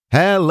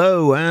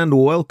Hello and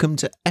welcome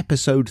to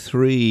episode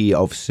 3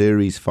 of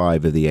series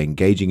 5 of the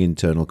Engaging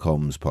Internal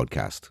Comms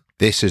podcast.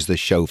 This is the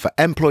show for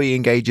employee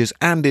engagers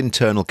and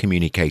internal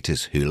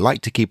communicators who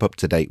like to keep up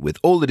to date with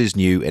all that is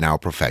new in our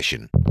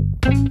profession.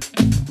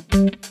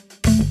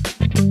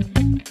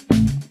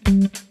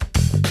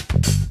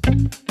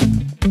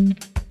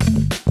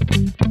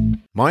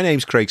 My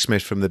name's Craig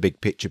Smith from The Big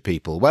Picture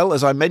People. Well,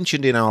 as I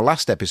mentioned in our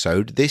last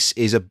episode, this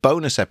is a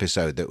bonus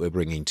episode that we're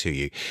bringing to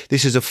you.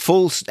 This is a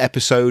full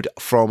episode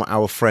from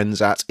our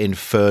friends at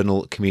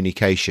Infernal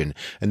Communication,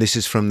 and this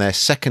is from their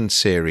second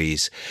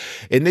series.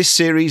 In this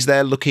series,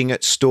 they're looking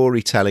at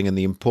storytelling and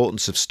the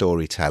importance of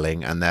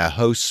storytelling, and their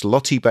hosts,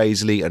 Lottie,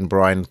 Bazley and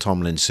Brian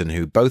Tomlinson,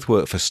 who both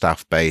work for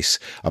Staffbase,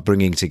 are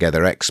bringing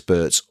together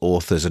experts,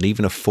 authors, and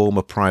even a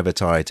former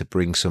private eye to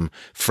bring some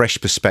fresh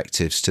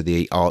perspectives to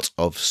the art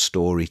of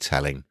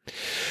storytelling.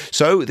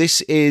 So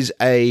this is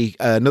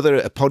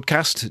another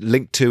podcast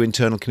linked to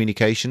internal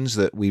communications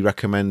that we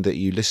recommend that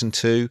you listen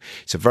to.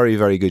 It's a very,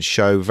 very good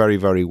show, very,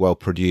 very well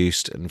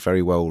produced and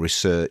very well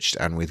researched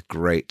and with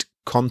great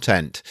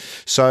content.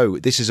 So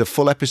this is a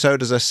full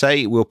episode, as I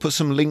say. We'll put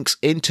some links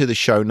into the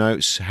show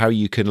notes, how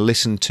you can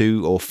listen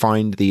to or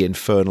find the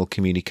Infernal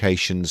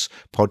Communications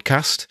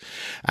podcast.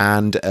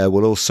 And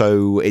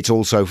it's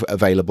also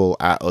available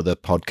at other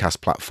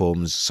podcast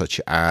platforms such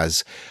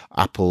as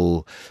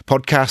Apple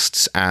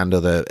Podcasts and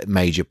other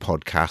major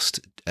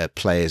podcast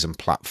players and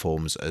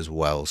platforms as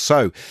well.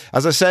 So,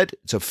 as I said,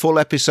 it's a full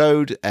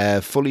episode,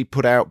 fully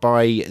put out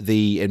by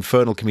the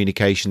Infernal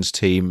Communications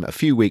team a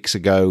few weeks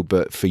ago,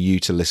 but for you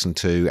to listen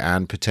to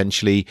and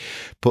potentially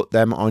put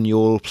them on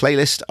your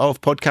playlist of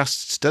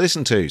podcasts to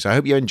listen to. So I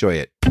hope you enjoy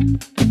it.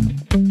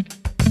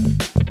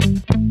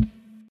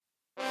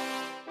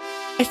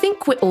 I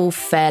think we're all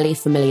fairly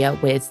familiar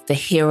with the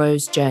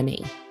hero's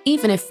journey,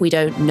 even if we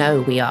don't know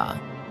we are.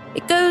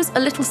 It goes a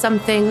little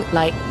something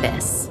like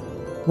this.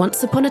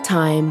 Once upon a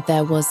time,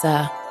 there was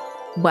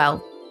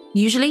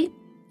usually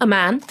a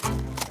man.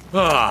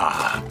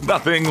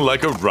 Nothing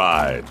like a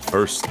ride,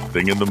 first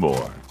thing in the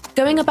morning.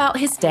 Going about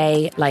his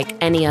day like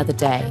any other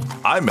day.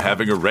 I'm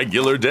having a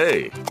regular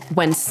day.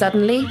 When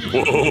suddenly...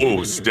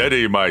 Whoa,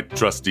 steady, my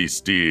trusty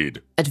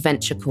steed.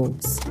 Adventure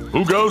calls.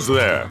 Who goes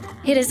there?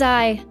 It is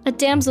I, a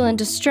damsel in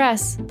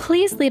distress.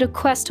 Please lead a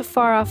quest to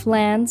far-off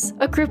lands.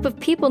 A group of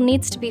people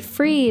needs to be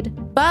freed.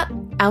 But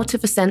out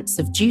of a sense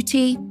of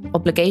duty,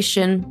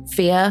 obligation,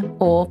 fear,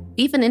 or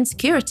even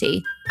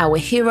insecurity, our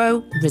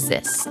hero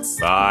resists.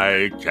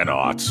 I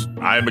cannot.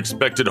 I'm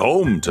expected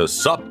home to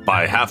sup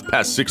by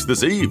 6:30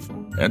 this eve.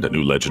 And a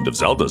new Legend of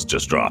Zelda's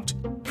just dropped.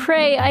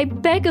 Pray, I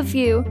beg of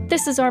you.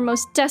 This is our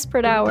most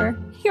desperate hour.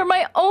 You're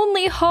my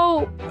only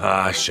hope.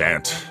 I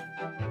shan't.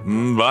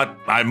 But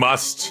I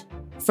must.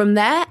 From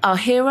there, our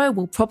hero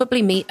will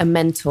probably meet a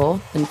mentor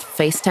and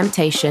face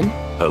temptation.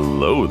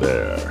 Hello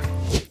there.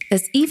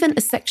 There's even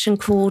a section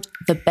called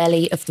The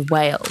Belly of the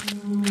Whale.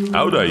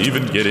 How'd I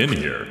even get in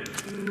here?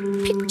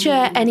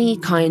 Picture any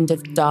kind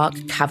of dark,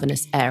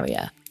 cavernous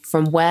area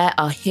from where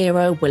our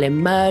hero will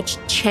emerge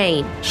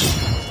changed.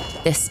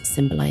 This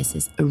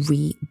symbolizes a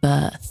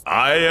rebirth.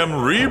 I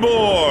am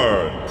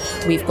reborn!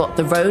 We've got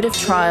the road of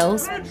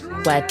trials,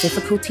 where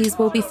difficulties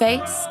will be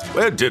faced.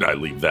 Where did I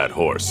leave that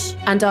horse?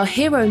 And our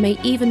hero may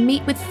even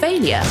meet with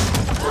failure.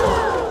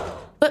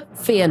 But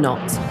fear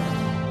not.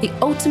 The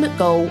ultimate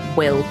goal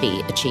will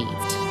be achieved.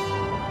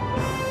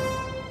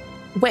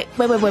 Wait.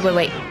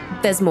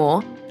 There's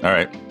more. All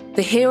right.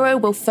 The hero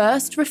will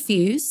first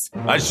refuse.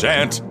 I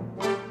shan't.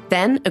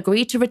 Then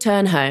agree to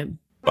return home.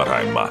 But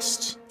I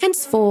must.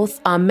 Henceforth,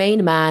 our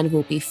main man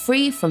will be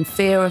free from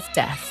fear of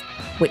death,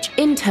 which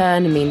in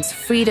turn means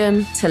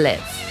freedom to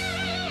live.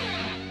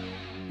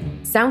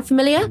 Sound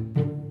familiar?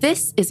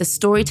 This is a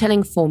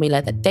storytelling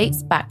formula that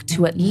dates back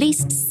to at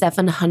least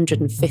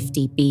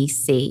 750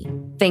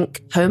 BC.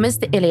 Think Homer's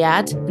The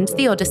Iliad and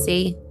the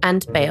Odyssey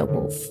and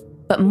Beowulf.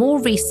 But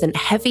more recent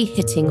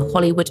heavy-hitting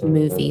Hollywood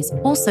movies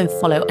also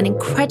follow an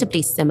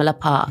incredibly similar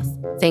path.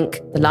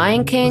 Think The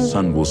Lion King. The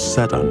sun will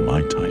set on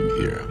my time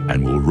here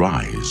and will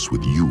rise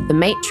with you. The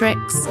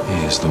Matrix.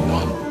 He is the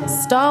one.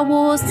 Star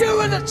Wars. You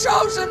are the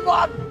chosen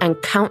one!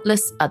 And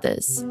countless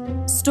others.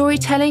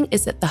 Storytelling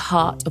is at the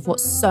heart of what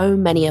so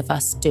many of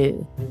us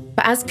do.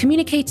 But as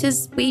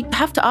communicators, we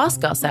have to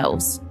ask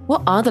ourselves,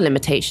 what are the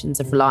limitations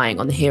of relying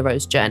on the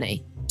hero's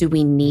journey? Do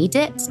we need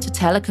it to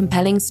tell a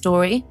compelling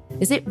story?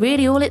 Is it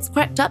really all it's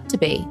cracked up to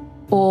be?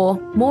 Or,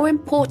 more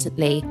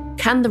importantly,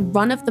 can the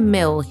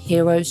run-of-the-mill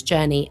hero's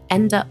journey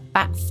end up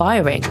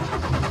backfiring?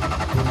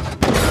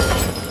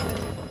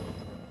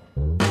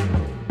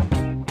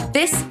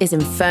 This is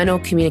Infernal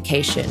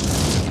Communication,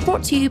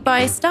 brought to you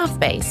by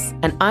Staffbase,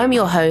 and I'm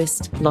your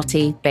host,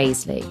 Lottie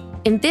Bazley.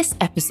 In this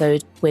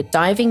episode, we're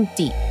diving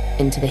deep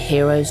into the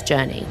hero's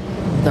journey,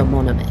 the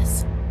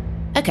monomyth.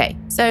 Okay,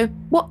 so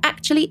what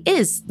actually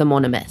is the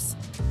monomyth?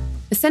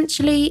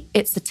 Essentially,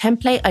 it's the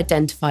template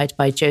identified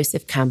by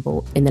Joseph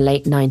Campbell in the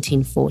late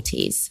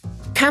 1940s.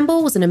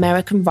 Campbell was an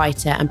American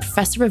writer and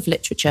professor of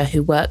literature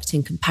who worked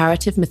in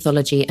comparative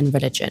mythology and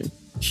religion.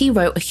 He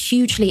wrote a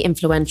hugely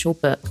influential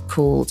book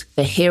called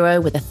The Hero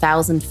with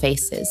 1,000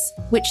 Faces,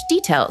 which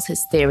details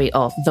his theory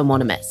of the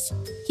monomyth.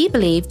 He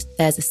believed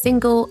there's a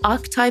single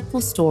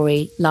archetypal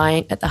story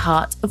lying at the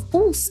heart of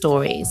all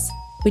stories.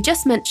 We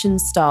just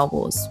mentioned Star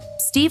Wars.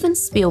 Steven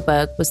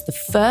Spielberg was the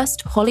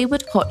first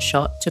Hollywood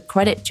hotshot to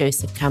credit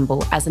Joseph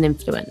Campbell as an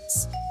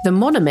influence. The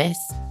monomyth,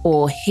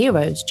 or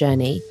hero's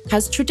journey,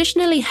 has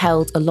traditionally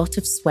held a lot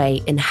of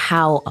sway in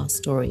how our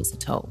stories are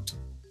told.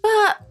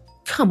 But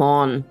come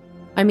on.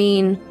 I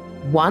mean,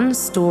 one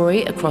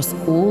story across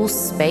all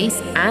space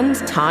and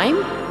time?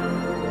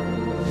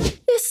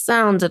 This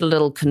sounded a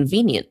little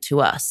convenient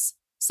to us,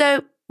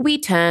 so we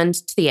turned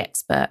to the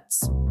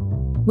experts.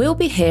 We'll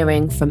be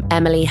hearing from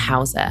Emily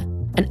Hauser,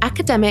 an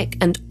academic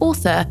and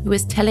author who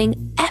is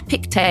telling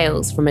epic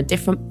tales from a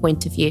different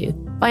point of view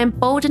by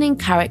emboldening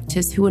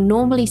characters who are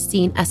normally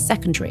seen as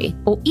secondary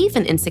or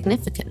even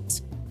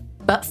insignificant.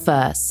 But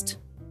first,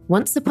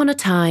 once upon a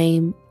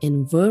time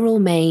in rural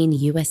Maine,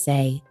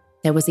 USA,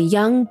 there was a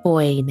young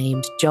boy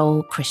named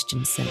Joel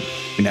Christensen.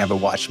 We never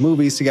watched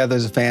movies together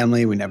as a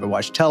family. We never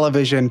watched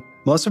television.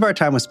 Most of our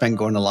time was spent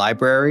going to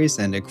libraries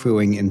and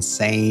accruing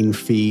insane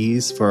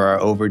fees for our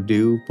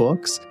overdue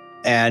books.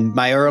 And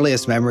my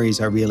earliest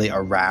memories are really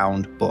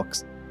around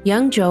books.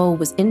 Young Joel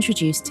was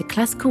introduced to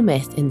classical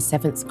myth in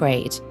 7th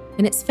grade,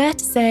 and it's fair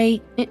to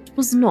say it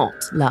was not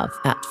love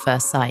at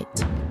first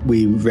sight.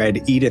 We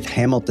read Edith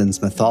Hamilton's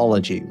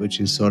Mythology, which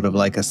is sort of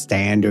like a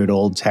standard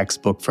old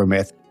textbook for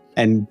myth.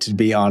 And to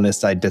be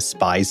honest, I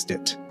despised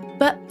it.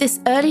 But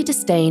this early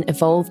disdain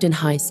evolved in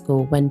high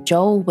school when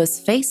Joel was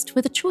faced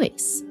with a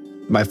choice.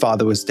 My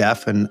father was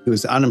deaf and he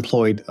was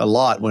unemployed a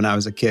lot when I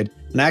was a kid.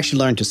 And I actually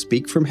learned to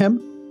speak from him.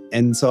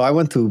 And so I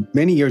went through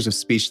many years of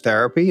speech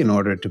therapy in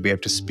order to be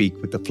able to speak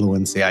with the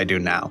fluency I do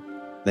now.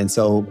 And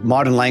so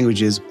modern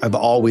languages have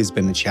always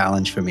been a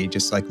challenge for me,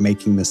 just like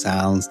making the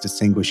sounds,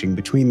 distinguishing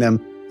between them.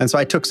 And so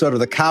I took sort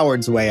of the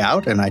coward's way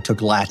out and I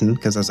took Latin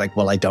because I was like,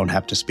 well, I don't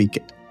have to speak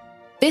it.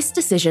 This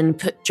decision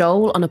put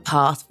Joel on a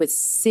path with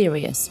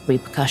serious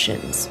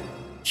repercussions.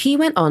 He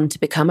went on to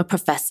become a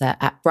professor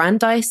at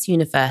Brandeis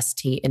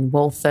University in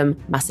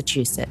Waltham,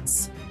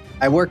 Massachusetts.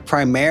 I work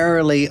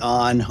primarily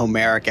on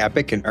Homeric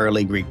epic and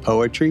early Greek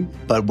poetry,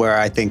 but where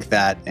I think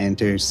that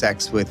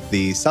intersects with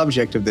the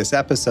subject of this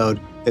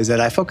episode is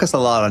that I focus a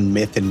lot on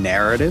myth and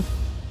narrative.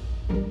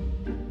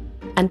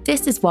 And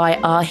this is why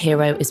our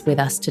hero is with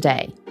us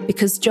today,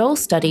 because Joel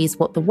studies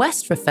what the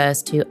West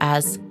refers to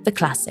as the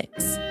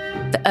classics,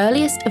 the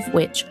earliest of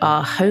which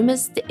are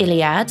Homer's The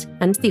Iliad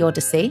and the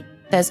Odyssey.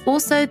 There's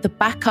also the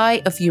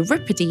Bacchae of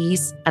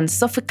Euripides and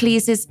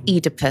Sophocles'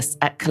 Oedipus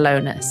at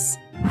Colonus.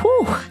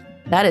 Whew,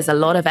 that is a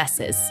lot of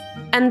S's.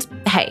 And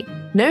hey,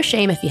 no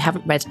shame if you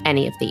haven't read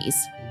any of these.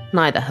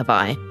 Neither have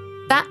I.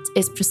 That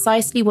is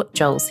precisely what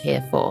Joel's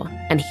here for,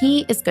 and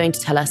he is going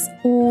to tell us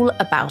all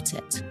about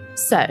it.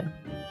 So,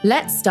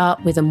 let's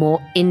start with a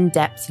more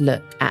in-depth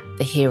look at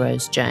the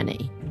hero's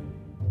journey.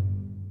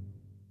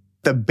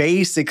 The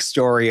basic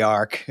story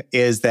arc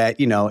is that,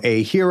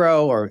 a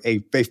hero or a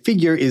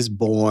figure is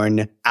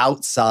born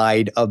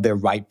outside of their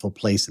rightful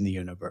place in the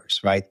universe,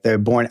 right? They're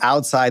born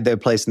outside their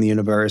place in the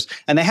universe,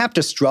 and they have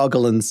to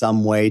struggle in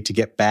some way to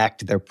get back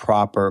to their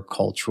proper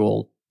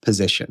cultural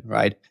position,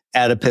 right?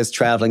 Oedipus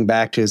traveling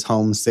back to his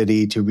home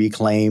city to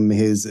reclaim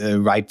his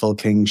rightful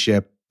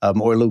kingship,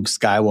 or Luke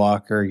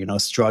Skywalker,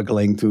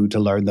 struggling to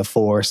learn the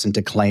Force and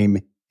to claim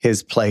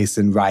his place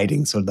in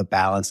righting sort of the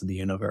balance of the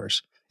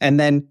universe. And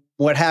then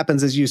what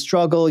happens is you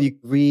struggle, you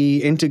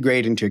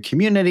reintegrate into your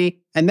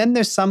community, and then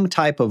there's some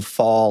type of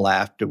fall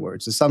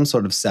afterwards. There's some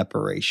sort of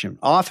separation.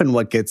 Often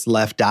what gets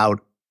left out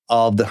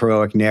of the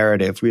heroic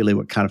narrative, really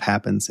what kind of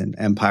happens in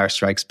Empire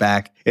Strikes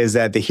Back, is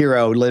that the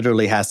hero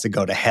literally has to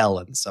go to hell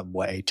in some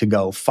way to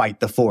go fight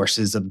the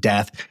forces of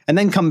death and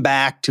then come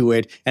back to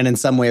it and in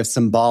some way have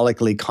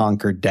symbolically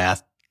conquered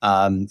death.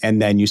 And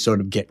then you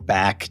sort of get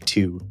back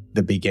to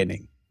the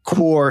beginning.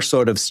 Core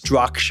sort of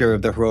structure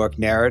of the heroic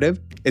narrative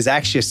is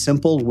actually a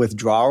simple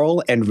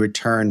withdrawal and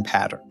return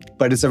pattern.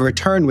 But it's a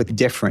return with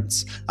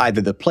difference.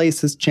 Either the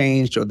place has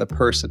changed or the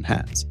person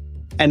has.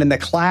 And in the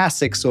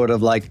classic sort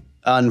of like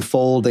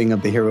unfolding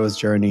of the hero's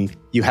journey,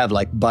 you have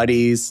like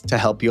buddies to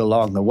help you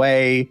along the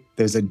way.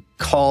 There's a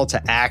call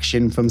to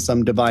action from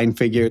some divine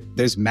figure.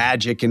 There's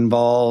magic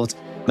involved.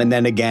 And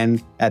then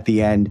again, at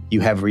the end,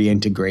 you have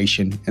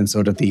reintegration and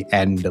sort of the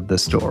end of the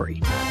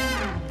story.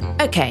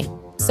 Okay.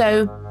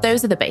 So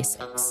those are the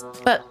basics.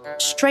 But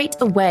straight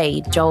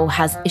away, Joel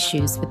has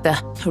issues with the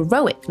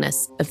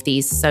heroicness of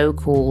these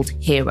so-called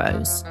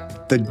heroes.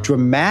 The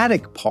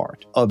dramatic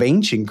part of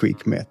ancient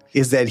Greek myth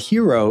is that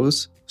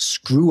heroes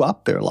screw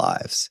up their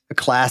lives. A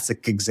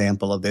classic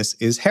example of this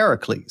is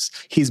Heracles.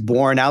 He's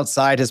born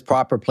outside his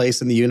proper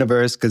place in the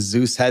universe because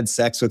Zeus had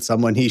sex with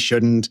someone he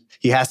shouldn't.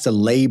 He has to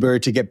labor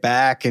to get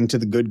back into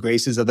the good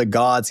graces of the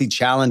gods. He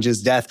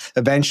challenges death.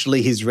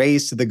 Eventually, he's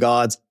raised to the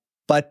gods.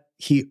 But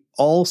he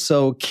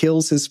also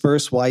kills his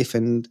first wife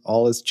and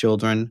all his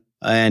children,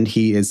 and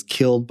he is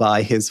killed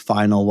by his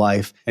final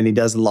wife, and he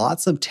does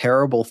lots of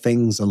terrible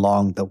things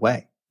along the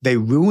way. They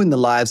ruin the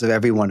lives of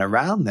everyone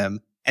around them,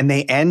 and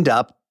they end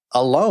up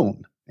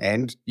alone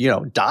and,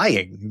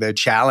 dying. The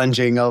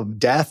challenging of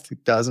death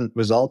doesn't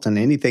result in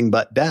anything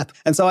but death.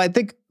 And so I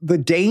think the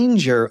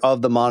danger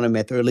of the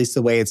monomyth, or at least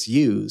the way it's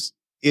used,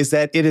 is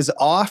that it is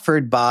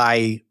offered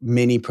by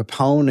many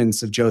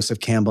proponents of Joseph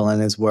Campbell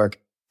and his work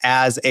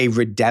as a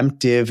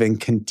redemptive and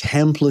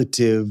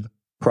contemplative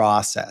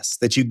process,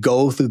 that you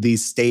go through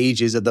these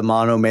stages of the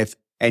monomyth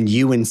and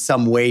you in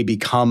some way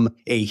become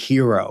a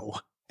hero.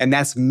 And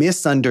that's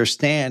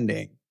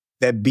misunderstanding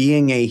that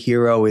being a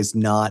hero is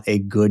not a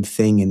good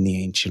thing in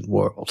the ancient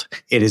world.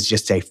 It is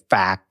just a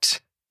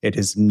fact. It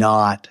is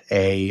not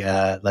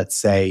a, let's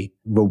say,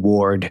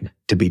 reward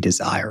to be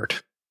desired.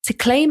 To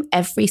claim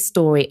every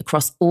story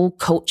across all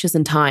cultures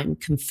and time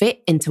can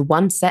fit into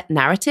one set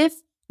narrative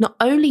not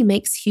only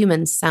makes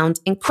humans sound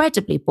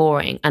incredibly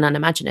boring and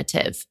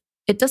unimaginative,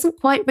 it doesn't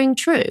quite ring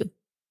true.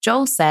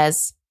 Joel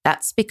says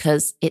that's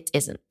because it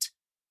isn't.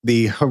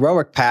 The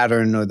heroic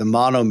pattern, or the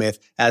monomyth,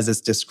 as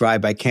it's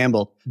described by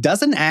Campbell,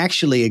 doesn't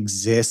actually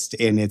exist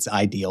in its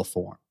ideal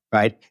form,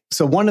 right?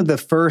 So one of the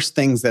first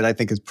things that I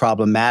think is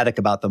problematic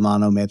about the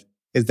monomyth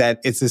is that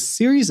it's a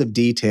series of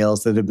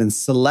details that have been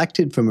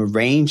selected from a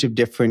range of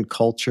different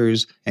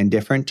cultures and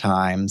different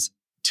times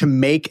to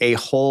make a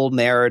whole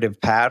narrative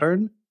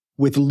pattern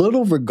with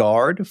little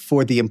regard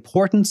for the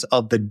importance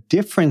of the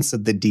difference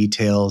of the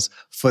details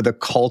for the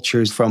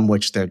cultures from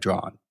which they're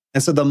drawn.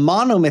 And so the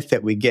monomyth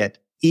that we get,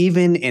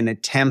 even in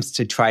attempts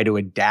to try to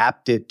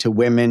adapt it to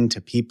women,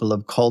 to people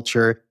of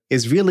culture,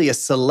 is really a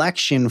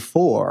selection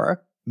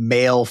for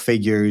male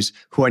figures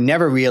who are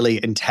never really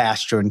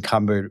attached or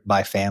encumbered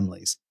by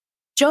families.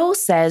 Joel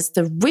says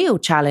the real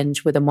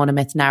challenge with a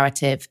monomyth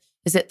narrative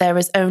is that there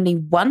is only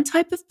one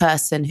type of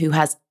person who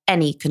has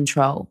any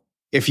control.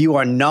 If you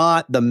are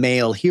not the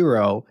male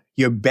hero,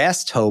 your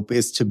best hope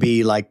is to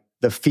be like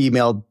the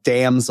female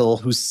damsel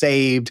who's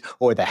saved,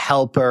 or the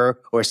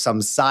helper, or some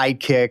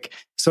sidekick.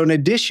 So in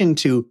addition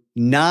to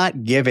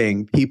not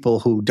giving people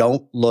who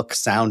don't look,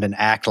 sound, and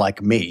act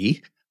like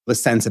me a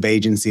sense of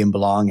agency and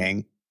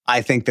belonging,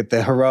 I think that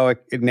the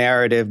heroic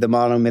narrative, the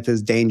monomyth,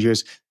 is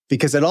dangerous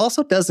because it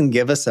also doesn't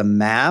give us a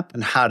map on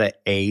how to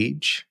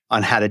age,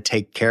 on how to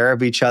take care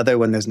of each other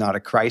when there's not a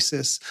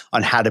crisis,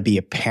 on how to be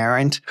a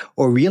parent,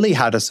 or really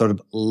how to sort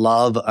of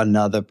love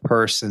another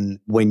person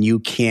when you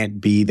can't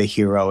be the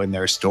hero in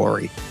their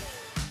story.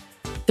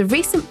 The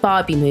recent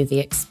Barbie movie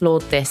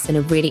explored this in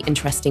a really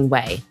interesting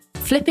way,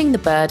 flipping the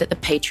bird at the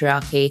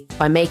patriarchy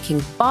by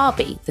making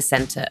Barbie the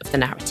center of the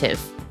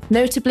narrative.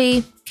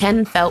 Notably,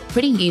 Ken felt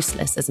pretty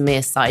useless as a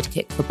mere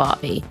sidekick for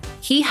Barbie.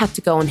 He had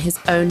to go on his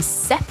own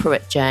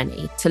separate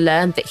journey to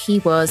learn that he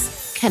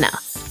was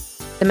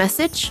Kenneth. The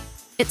message?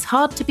 It's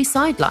hard to be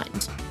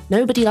sidelined.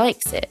 Nobody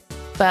likes it.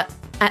 But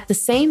at the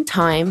same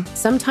time,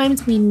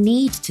 sometimes we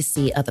need to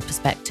see other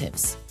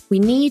perspectives. We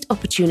need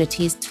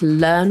opportunities to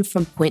learn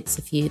from points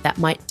of view that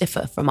might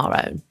differ from our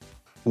own.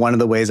 One of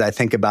the ways I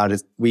think about it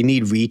is we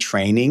need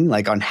retraining,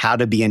 like on how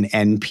to be an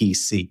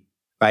NPC,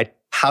 right?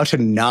 How to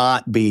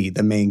not be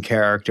the main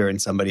character in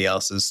somebody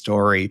else's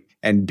story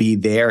and be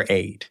their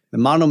aid. The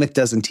monomyth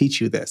doesn't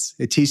teach you this.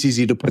 It teaches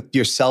you to put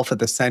yourself at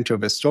the center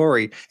of a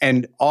story.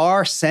 And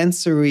our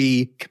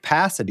sensory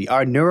capacity,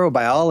 our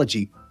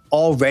neurobiology,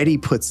 already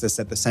puts this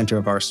at the center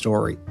of our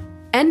story.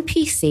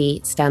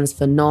 NPC stands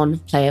for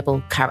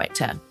non-playable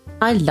character.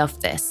 I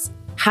love this.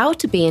 How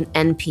to be an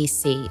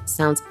NPC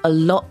sounds a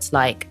lot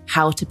like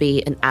how to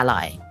be an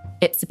ally.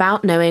 It's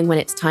about knowing when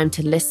it's time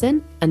to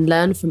listen and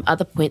learn from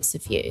other points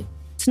of view,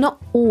 to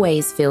not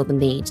always feel the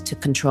need to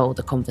control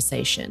the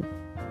conversation.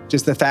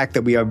 Just the fact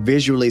that we are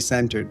visually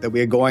centered, that we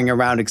are going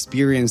around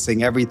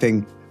experiencing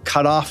everything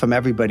cut off from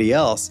everybody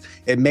else,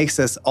 it makes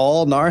us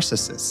all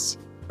narcissists,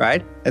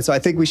 right? And so I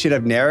think we should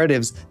have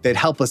narratives that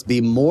help us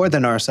be more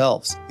than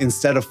ourselves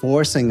instead of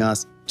forcing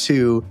us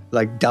to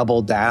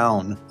double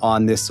down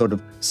on this sort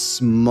of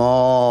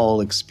small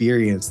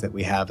experience that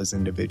we have as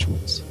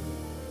individuals.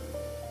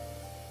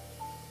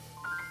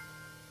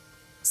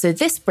 So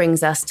this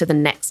brings us to the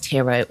next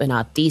hero in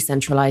our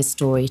decentralized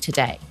story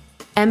today,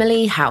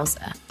 Emily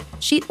Hauser.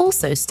 She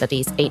also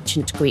studies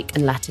ancient Greek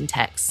and Latin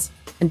texts.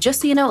 And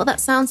just so you know what that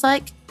sounds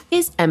like,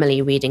 here's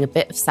Emily reading a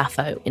bit of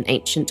Sappho in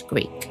ancient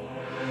Greek.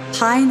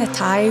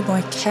 Hainatai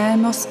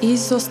moikenos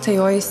isos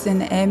theois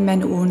in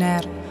emen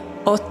uner,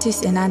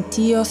 otis in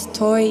antios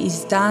toi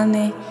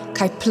isdane,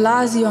 kai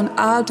plasion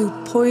adu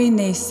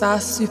poine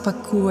sas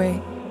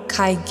supakue,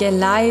 kai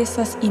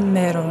gelaisas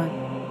immeroen.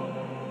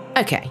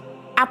 Okay.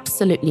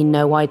 Absolutely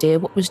no idea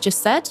what was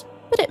just said,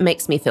 but it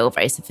makes me feel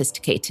very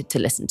sophisticated to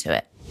listen to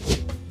it.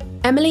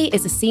 Emily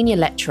is a senior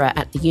lecturer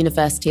at the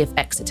University of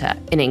Exeter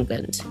in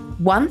England.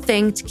 One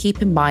thing to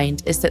keep in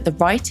mind is that the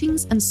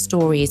writings and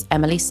stories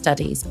Emily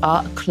studies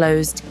are a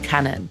closed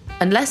canon.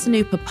 Unless a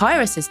new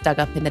papyrus is dug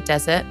up in the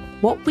desert,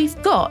 what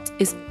we've got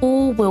is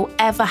all we'll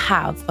ever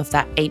have of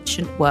that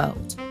ancient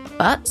world.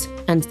 But,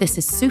 and this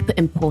is super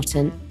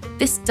important,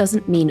 this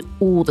doesn't mean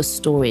all the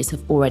stories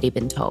have already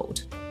been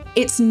told.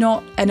 it's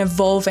not an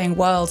evolving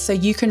world. So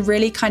you can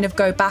really kind of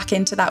go back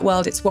into that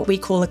world. It's what we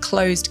call a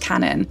closed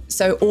canon.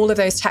 So all of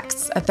those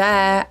texts are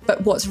there.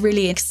 But what's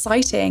really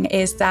exciting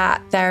is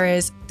that there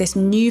is this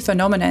new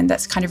phenomenon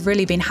that's kind of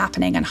really been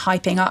happening and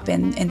hyping up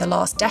in the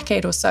last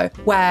decade or so,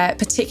 where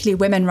particularly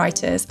women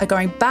writers are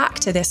going back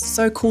to this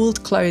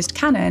so-called closed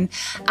canon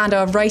and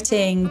are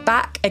writing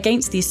back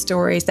against these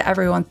stories that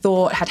everyone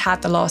thought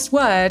had the last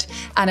word,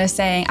 and are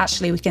saying,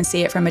 actually, we can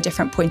see it from a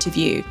different point of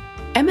view.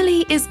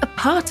 Emily is a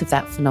part of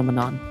that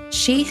phenomenon.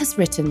 She has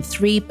written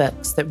 3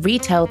 books that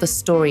retell the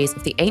stories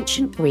of the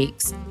ancient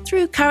Greeks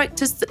through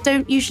characters that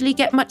don't usually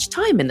get much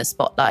time in the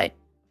spotlight.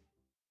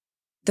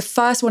 The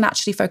first one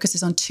actually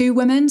focuses on 2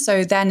 women.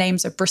 So their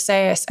names are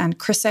Briseis and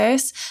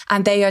Chryseis,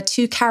 and they are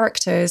 2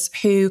 characters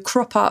who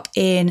crop up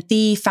in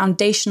the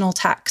foundational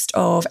text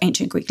of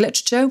ancient Greek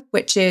literature,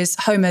 which is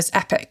Homer's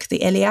epic,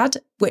 the Iliad,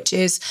 which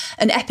is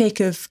an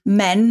epic of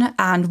men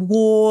and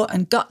war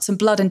and guts and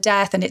blood and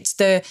death. And it's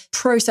the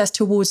process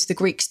towards the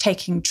Greeks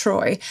taking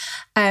Troy.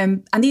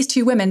 And these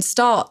 2 women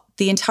start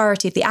the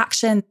entirety of the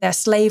action. They're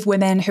slave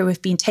women who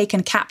have been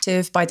taken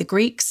captive by the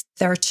Greeks.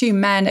 There are 2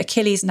 men,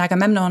 Achilles and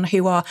Agamemnon,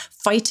 who are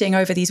fighting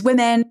over these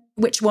women.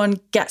 Which one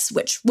gets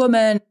which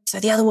woman? So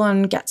the other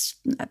one gets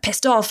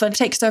pissed off and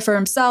takes her for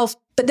himself.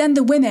 But then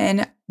the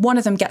women, one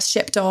of them gets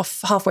shipped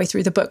off halfway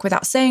through the book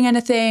without saying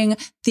anything.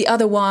 The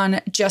other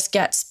one just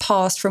gets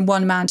passed from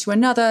one man to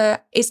another.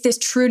 It's this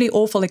truly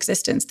awful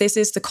existence. This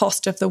is the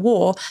cost of the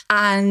war.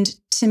 And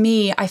to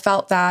me, I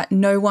felt that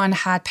no one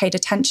had paid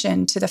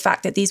attention to the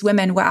fact that these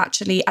women were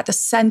actually at the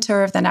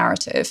center of the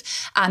narrative,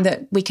 and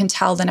that we can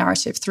tell the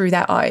narrative through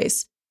their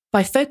eyes.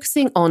 By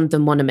focusing on the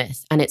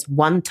monomyth and its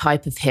one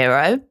type of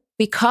hero,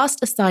 we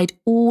cast aside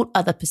all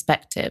other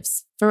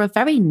perspectives for a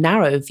very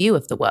narrow view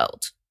of the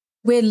world.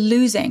 We're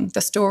losing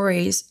the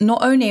stories,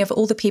 not only of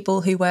all the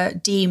people who were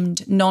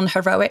deemed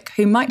non-heroic,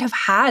 who might have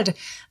had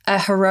a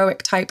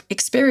heroic type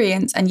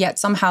experience, and yet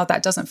somehow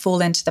that doesn't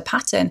fall into the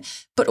pattern,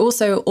 but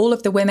also all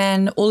of the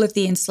women, all of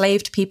the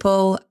enslaved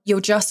people. You're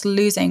just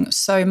losing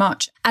so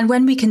much. And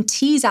when we can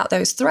tease out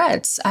those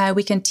threads,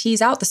 we can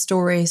tease out the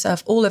stories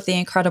of all of the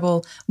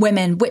incredible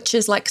women,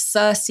 witches like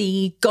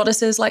Circe,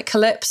 goddesses like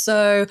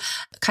Calypso,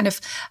 kind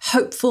of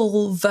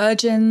hopeful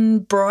virgin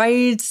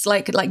brides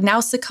like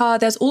Nausicaa.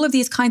 There's all of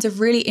these kinds of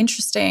really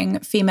interesting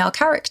female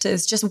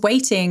characters just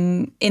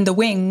waiting in the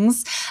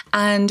wings.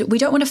 And we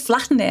don't want to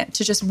flatten it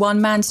to just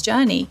one man's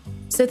journey.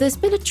 So there's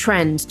been a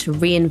trend to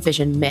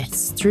re-envision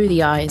myths through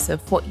the eyes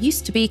of what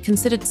used to be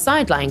considered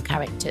sideline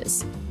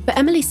characters. But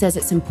Emily says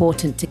it's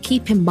important to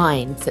keep in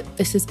mind that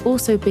this has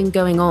also been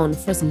going on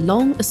for as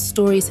long as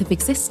stories have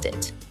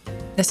existed.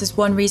 This is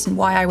one reason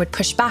why I would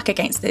push back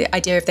against the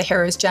idea of the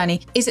hero's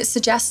journey, is it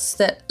suggests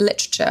that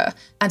literature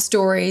and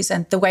stories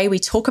and the way we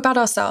talk about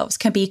ourselves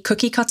can be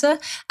cookie cutter,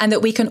 and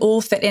that we can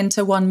all fit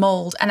into one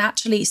mold. And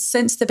actually,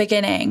 since the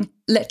beginning,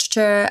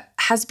 literature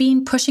has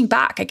been pushing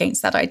back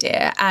against that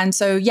idea. And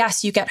so,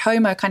 yes, you get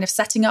Homer kind of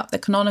setting up the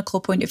canonical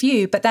point of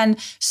view, but then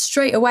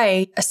straight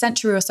away, a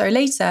century or so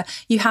later,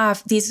 you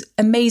have these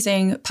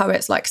amazing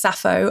poets like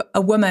Sappho,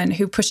 a woman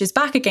who pushes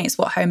back against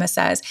what Homer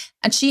says.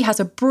 And she has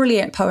a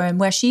brilliant poem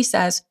where she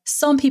says,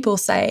 some people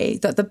say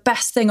that the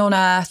best thing on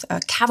earth are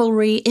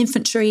cavalry,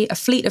 infantry, a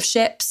fleet of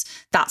ships.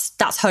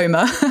 That's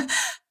Homer.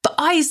 But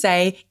I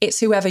say it's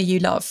whoever you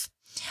love.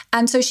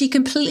 And so she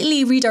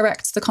completely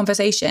redirects the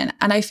conversation.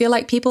 And I feel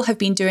like people have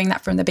been doing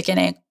that from the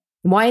beginning.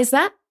 Why is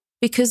that?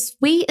 Because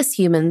we as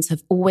humans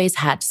have always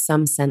had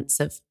some sense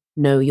of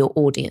know your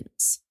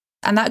audience.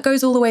 And that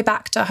goes all the way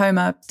back to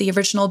Homer. The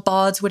original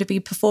bards would have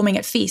been performing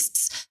at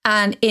feasts.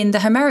 And in the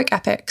Homeric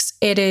epics,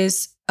 it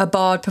is a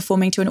bard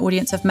performing to an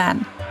audience of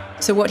men.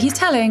 So what he's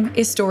telling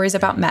is stories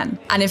about men.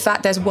 And in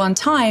fact, there's one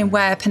time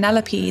where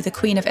Penelope, the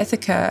queen of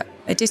Ithaca,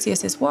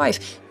 Odysseus'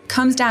 wife,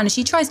 comes down and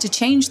she tries to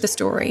change the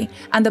story.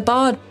 And the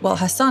bard, well,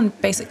 her son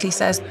basically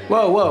says,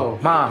 Whoa,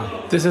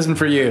 Mom, this isn't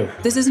for you.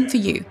 This isn't for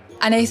you.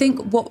 And I think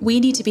what we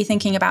need to be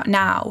thinking about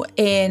now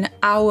in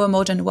our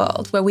modern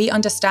world, where we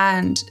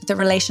understand the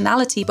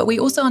relationality, but we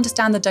also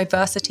understand the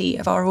diversity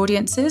of our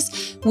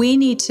audiences, we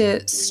need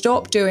to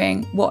stop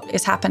doing what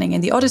is happening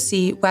in the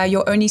Odyssey, where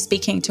you're only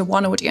speaking to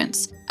one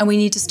audience. And we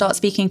need to start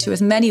speaking to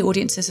as many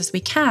audiences as we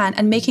can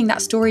and making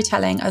that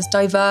storytelling as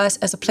diverse,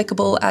 as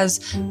applicable, as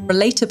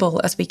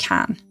relatable as we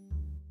can.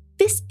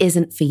 This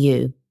isn't for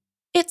you.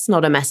 It's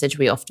not a message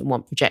we often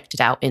want projected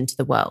out into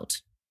the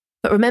world.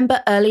 But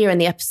remember earlier in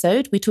the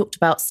episode, we talked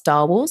about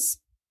Star Wars?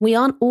 We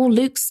aren't all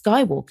Luke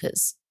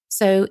Skywalkers.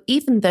 So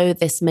even though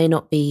this may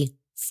not be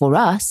for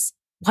us,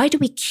 why do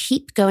we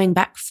keep going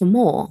back for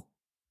more?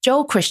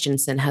 Joel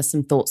Christensen has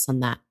some thoughts on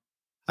that.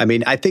 I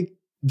mean, I think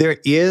there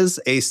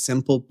is a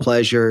simple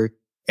pleasure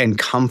and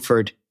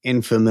comfort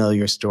in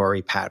familiar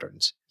story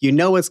patterns. You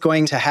know what's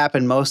going to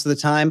happen most of the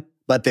time,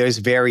 but there's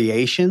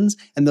variations,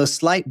 and those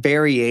slight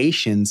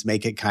variations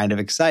make it kind of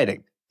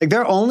exciting. Like,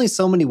 there are only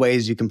so many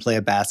ways you can play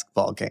a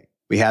basketball game.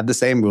 We have the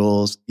same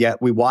rules,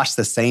 yet we watch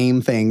the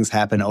same things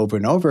happen over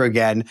and over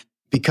again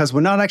because we're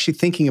not actually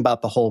thinking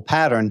about the whole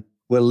pattern.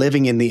 We're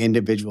living in the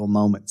individual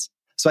moments.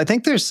 So I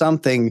think there's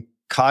something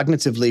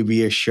cognitively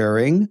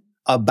reassuring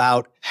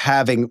about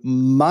having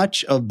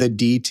much of the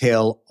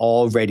detail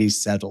already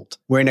settled.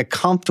 We're in a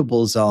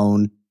comfortable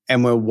zone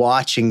and we're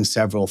watching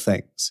several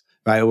things,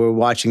 right? We're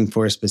watching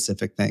for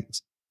specific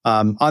things.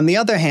 On the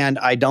other hand,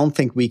 I don't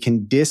think we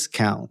can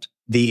discount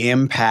the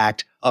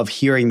impact of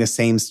hearing the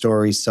same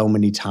story so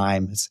many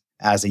times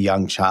as a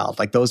young child.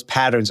 Like those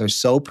patterns are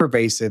so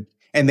pervasive,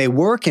 and they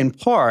work in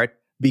part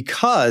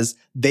because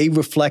they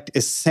reflect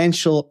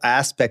essential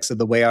aspects of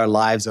the way our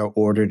lives are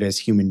ordered as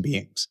human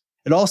beings.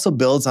 It also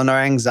builds on our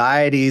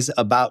anxieties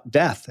about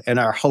death and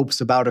our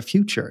hopes about a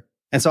future.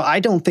 And so I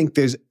don't think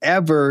there's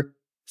ever,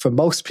 for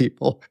most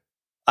people,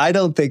 I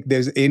don't think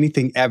there's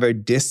anything ever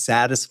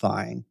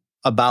dissatisfying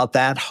about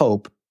that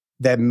hope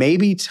that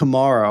maybe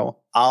tomorrow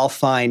I'll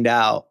find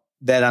out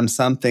that I'm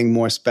something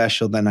more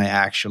special than I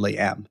actually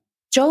am.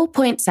 Joel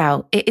points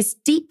out it is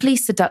deeply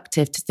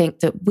seductive to think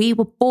that we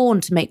were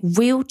born to make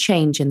real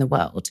change in the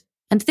world.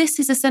 And this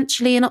is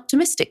essentially an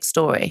optimistic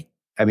story.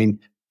 I mean,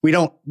 we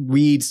don't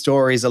read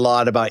stories a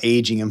lot about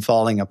aging and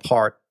falling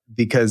apart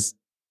because,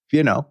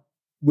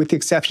 with the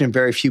exception of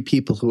very few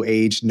people who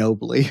age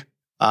nobly,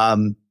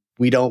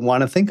 we don't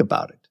want to think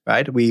about it,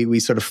 right? We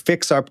sort of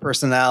fix our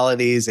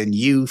personalities and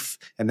youth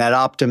and that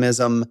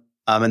optimism,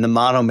 and the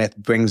monomyth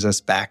brings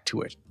us back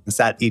to it. It's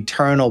that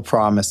eternal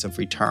promise of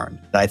return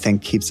that I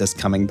think keeps us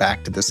coming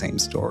back to the same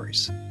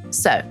stories.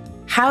 So,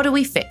 how do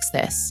we fix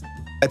this?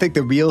 I think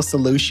the real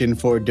solution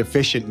for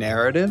deficient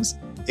narratives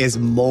is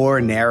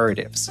more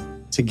narratives,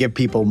 to give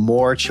people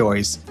more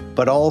choice,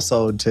 but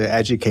also to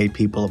educate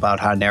people about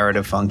how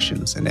narrative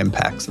functions and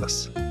impacts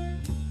us.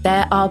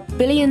 There are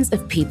billions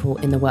of people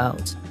in the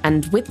world,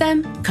 and with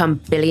them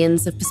come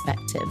billions of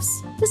perspectives.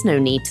 There's no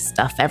need to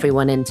stuff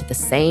everyone into the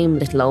same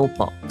little old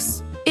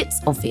box.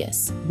 It's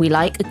obvious. We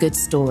like a good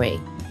story,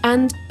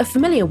 and a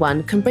familiar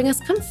one can bring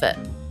us comfort.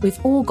 We've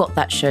all got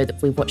that show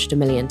that we've watched a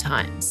million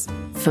times.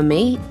 For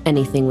me,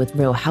 anything with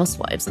Real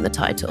Housewives in the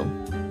title.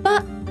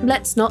 But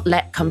let's not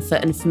let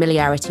comfort and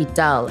familiarity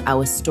dull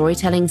our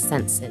storytelling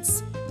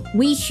senses.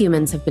 We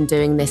humans have been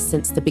doing this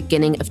since the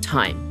beginning of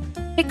time.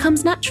 It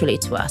comes naturally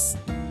to us.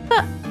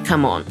 But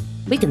come on,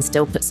 we can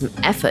still put some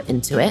effort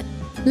into it.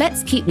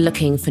 Let's keep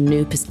looking for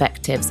new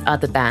perspectives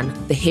other than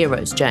the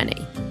hero's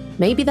journey.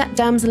 Maybe that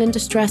damsel in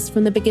distress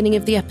from the beginning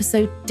of the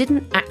episode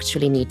didn't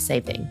actually need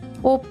saving.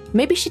 Or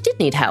maybe she did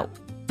need help.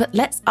 But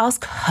let's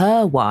ask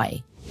her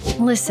why.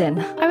 Listen,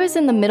 I was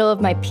in the middle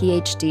of my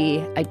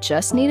PhD. I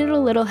just needed a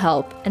little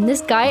help. And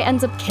this guy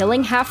ends up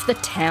killing half the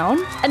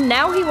town? And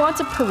now he wants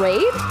a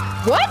parade?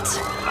 What?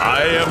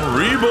 I am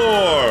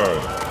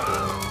reborn!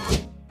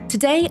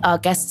 Today, our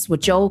guests were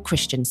Joel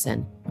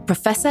Christensen, a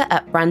professor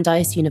at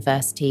Brandeis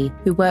University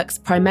who works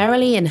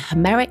primarily in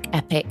Homeric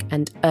epic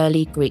and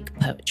early Greek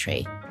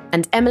poetry,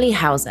 and Emily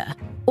Hauser,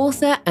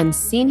 author and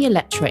senior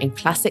lecturer in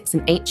classics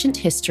and ancient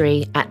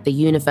history at the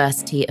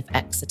University of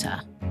Exeter.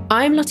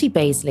 I'm Lottie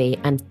Bazley,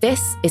 and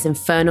this is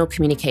Infernal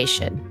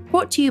Communication,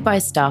 brought to you by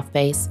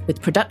Staffbase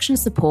with production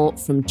support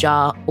from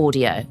Jar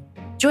Audio.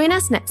 Join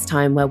us next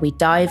time where we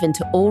dive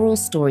into oral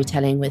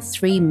storytelling with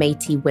three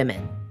matey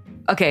women.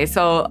 Okay,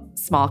 so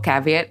small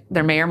caveat.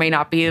 There may or may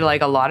not be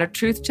like a lot of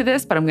truth to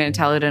this, but I'm going to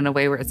tell it in a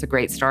way where it's a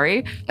great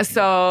story.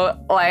 So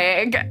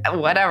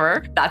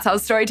whatever. That's how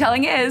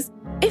storytelling is.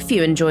 If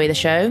you enjoy the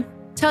show,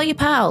 tell your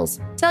pals,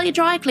 tell your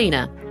dry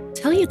cleaner,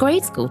 tell your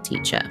grade school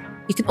teacher.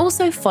 You can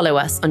also follow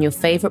us on your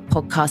favorite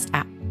podcast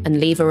app and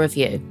leave a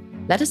review.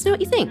 Let us know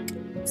what you think.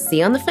 See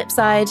you on the flip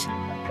side.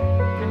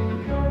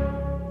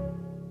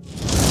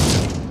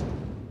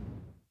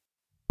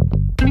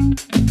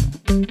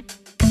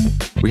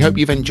 We hope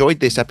you've enjoyed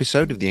this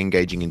episode of the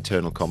Engaging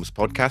Internal Comms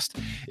podcast.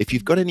 If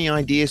you've got any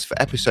ideas for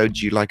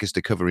episodes you'd like us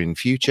to cover in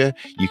future,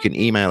 you can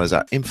email us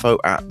at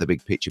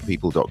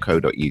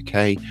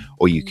info@thebigpicturepeople.co.uk,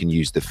 or you can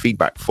use the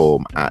feedback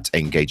form at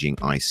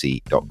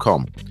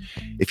engagingic.com.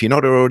 If you're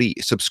not already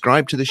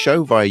subscribed to the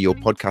show via your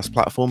podcast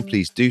platform,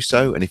 please do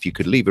so. And if you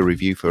could leave a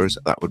review for us,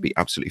 that would be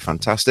absolutely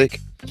fantastic.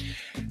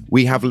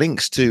 We have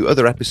links to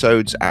other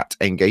episodes at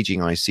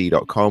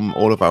engagingic.com.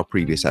 All of our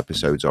previous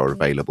episodes are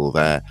available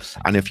there.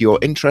 And if you're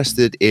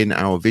interested in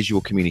our visual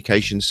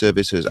communication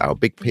services, our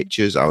big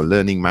pictures, our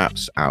learning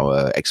maps,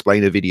 our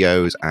explainer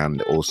videos,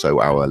 and also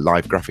our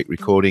live graphic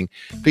recording,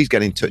 please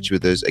get in touch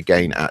with us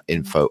again at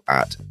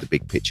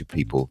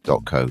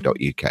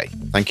info@thebigpicturepeople.co.uk.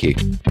 Thank you.